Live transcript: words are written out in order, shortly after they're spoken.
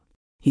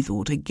He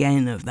thought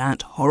again of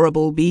that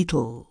horrible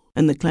beetle,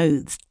 and the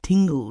clothes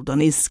tingled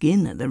on his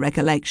skin at the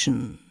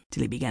recollection,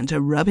 till he began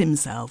to rub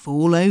himself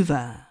all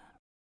over.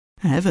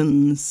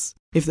 Heavens,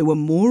 if there were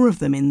more of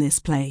them in this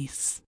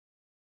place!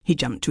 He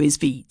jumped to his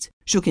feet,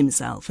 shook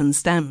himself and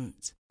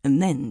stamped,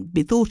 and then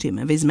bethought him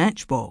of his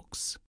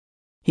matchbox.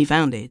 He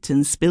found it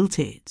and spilt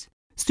it,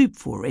 stooped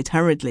for it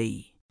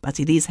hurriedly,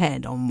 butted his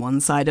head on one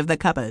side of the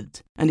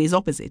cupboard and his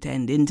opposite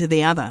end into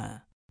the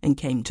other, and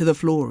came to the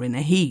floor in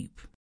a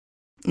heap.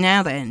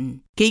 "Now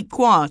then, keep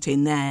quiet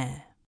in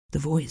there." The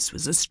voice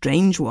was a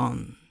strange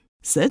one,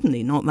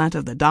 certainly not that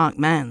of the dark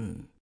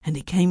man, and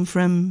it came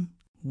from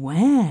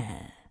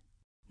where?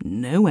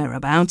 Nowhere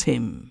about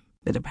him,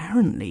 but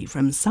apparently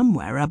from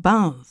somewhere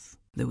above,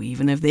 though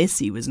even of this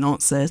he was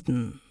not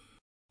certain.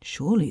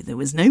 Surely there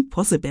was no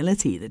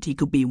possibility that he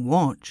could be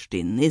watched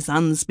in this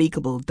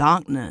unspeakable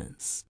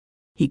darkness.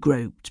 He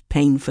groped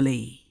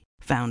painfully,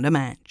 found a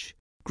match,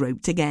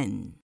 groped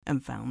again,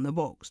 and found the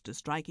box to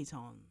strike it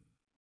on.